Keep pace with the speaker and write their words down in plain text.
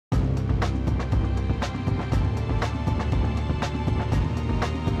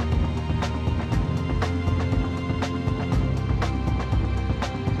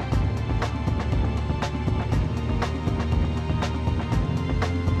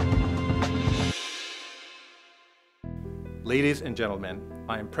Ladies and gentlemen,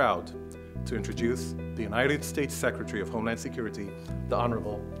 I am proud to introduce the United States Secretary of Homeland Security, the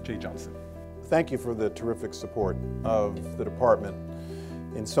Honorable Jeh Johnson. Thank you for the terrific support of the Department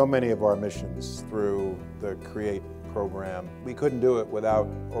in so many of our missions through the CREATE program. We couldn't do it without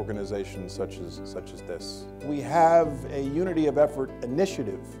organizations such as this. We have a Unity of Effort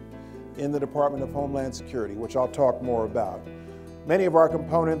initiative in the Department of Homeland Security, which I'll talk more about. Many of our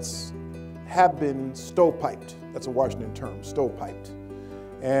components have been stovepiped. That's a Washington term, stovepiped.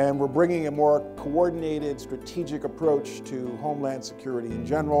 And we're bringing a more coordinated, strategic approach to Homeland Security in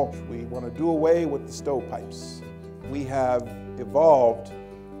general. We want to do away with the stovepipes. We have evolved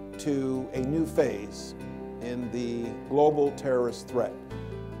to a new phase in the global terrorist threat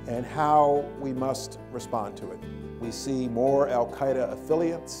and how we must respond to it. We see more Al-Qaeda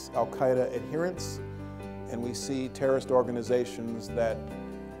affiliates, Al-Qaeda adherents, and we see terrorist organizations that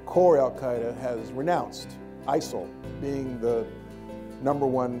core Al-Qaeda has renounced, ISIL being the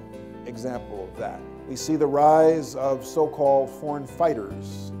 #1 example of that. We see the rise of so-called foreign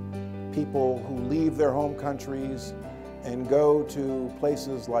fighters, people who leave their home countries and go to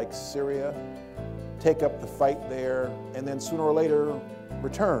places like Syria, take up the fight there, and then sooner or later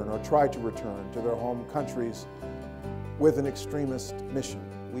return or try to return to their home countries with an extremist mission.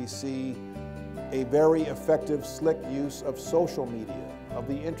 We see a very effective, slick use of social media, of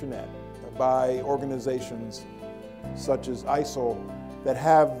the internet, by organizations such as ISIL that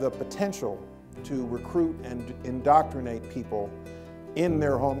have the potential to recruit and indoctrinate people in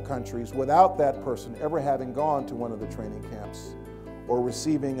their home countries without that person ever having gone to one of the training camps or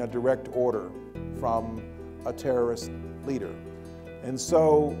receiving a direct order from a terrorist leader. And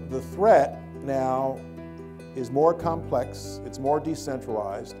so the threat now is more complex, it's more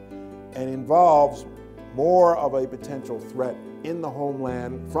decentralized, and involves more of a potential threat in the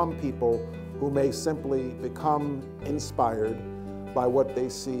homeland from people who may simply become inspired by what they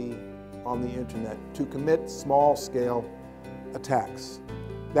see on the internet to commit small-scale attacks.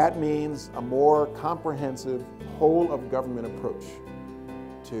 That means a more comprehensive whole-of-government approach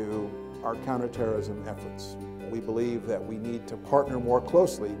to our counterterrorism efforts. We believe that we need to partner more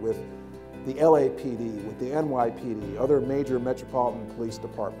closely with the LAPD, with the NYPD, other major metropolitan police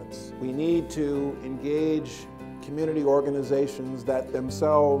departments. We need to engage community organizations that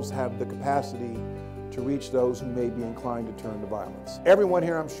themselves have the capacity to reach those who may be inclined to turn to violence. Everyone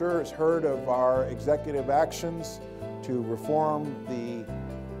here, I'm sure, has heard of our executive actions to reform the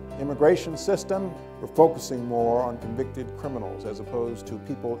immigration system. We're focusing more on convicted criminals as opposed to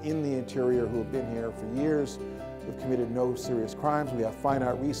people in the interior who have been here for years, who've committed no serious crimes. We have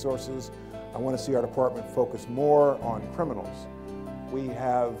finite resources. I want to see our department focus more on criminals. We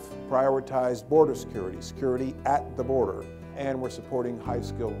have prioritized border security, security at the border, and we're supporting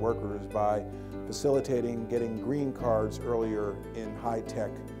high-skilled workers by facilitating getting green cards earlier in high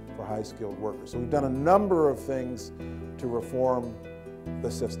tech for high-skilled workers. So we've done a number of things to reform the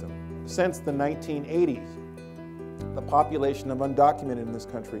system. Since the 1980s, the population of undocumented in this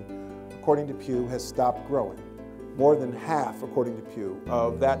country, according to Pew, has stopped growing. More than half, according to Pew,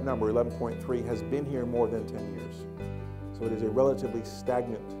 of that number, 11.3, has been here more than 10 years. So it is a relatively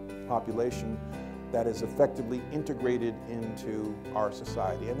stagnant population that is effectively integrated into our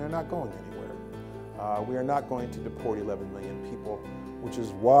society, and they're not going anywhere. We are not going to deport 11 million people, which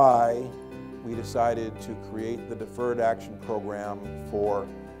is why we decided to create the Deferred Action Program for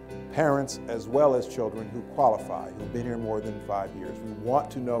parents as well as children who qualify, who've been here more than 5 years. We want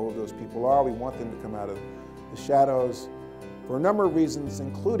to know who those people are. We want them to come out of the shadows for a number of reasons,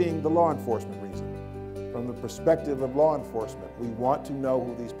 including the law enforcement reason. From the perspective of law enforcement, we want to know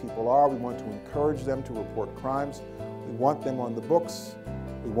who these people are. We want to encourage them to report crimes. We want them on the books.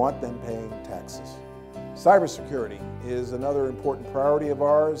 We want them paying taxes. Cybersecurity is another important priority of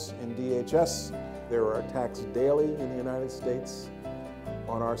ours in DHS. There are attacks daily in the United States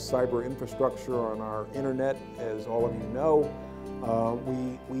on our cyber infrastructure, on our internet, as all of you know.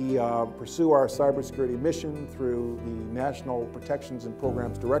 We pursue our cybersecurity mission through the National Protections and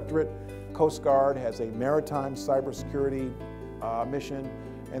Programs Directorate. Coast Guard has a maritime cybersecurity mission,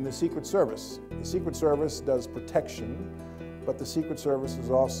 and the Secret Service. The Secret Service does protection, but the Secret Service is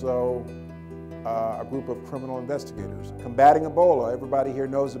also a group of criminal investigators. Combating Ebola, everybody here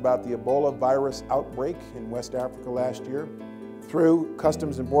knows about the Ebola virus outbreak in West Africa last year. Through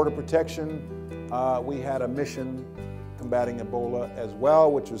Customs and Border Protection, we had a mission combating Ebola as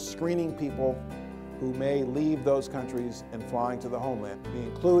well, which is screening people who may leave those countries and flying to the homeland. We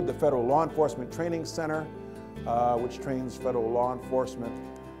include the Federal Law Enforcement Training Center, which trains federal law enforcement,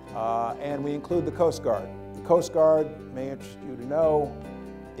 and we include the Coast Guard. The Coast Guard, may interest you to know,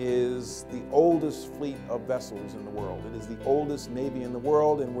 is the oldest fleet of vessels in the world. It is the oldest Navy in the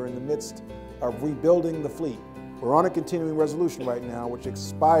world, and we're in the midst of rebuilding the fleet. We're on a continuing resolution right now, which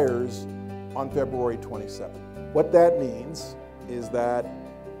expires on February 27th. What that means is that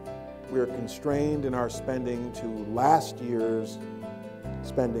we're constrained in our spending to last year's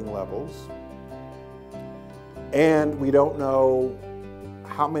spending levels, and we don't know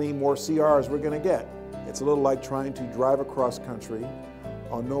how many more CRs we're going to get. It's a little like trying to drive across country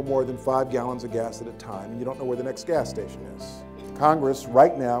on no more than 5 gallons of gas at a time, and you don't know where the next gas station is. Congress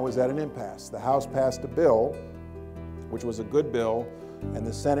right now is at an impasse. The House passed a bill, which was a good bill, and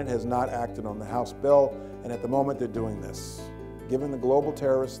the Senate has not acted on the House bill, and at the moment they're doing this. Given the global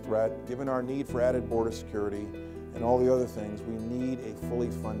terrorist threat, given our need for added border security, and all the other things, we need a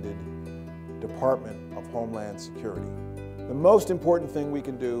fully funded Department of Homeland Security. The most important thing we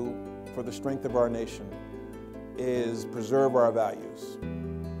can do for the strength of our nation is preserve our values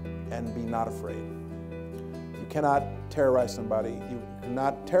and be not afraid. You cannot terrorize somebody.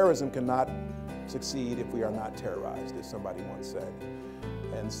 Terrorism cannot succeed if we are not terrorized, as somebody once said.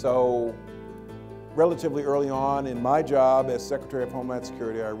 And so, relatively early on in my job as Secretary of Homeland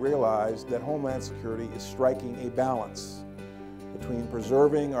Security, I realized that Homeland Security is striking a balance between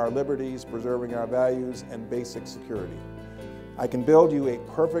preserving our liberties, preserving our values, and basic security. I can build you a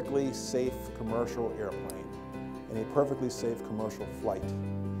perfectly safe commercial airplane and a perfectly safe commercial flight,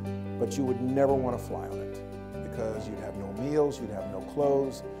 but you would never want to fly on it because you'd have no meals, you'd have no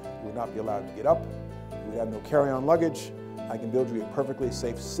clothes, you would not be allowed to get up, you would have no carry-on luggage. I can build you a perfectly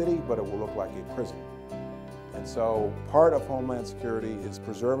safe city, but it will look like a prison. And so part of Homeland Security is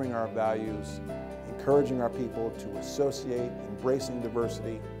preserving our values, encouraging our people to associate, embracing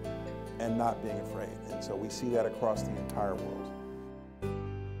diversity, and not being afraid. And so we see that across the entire world.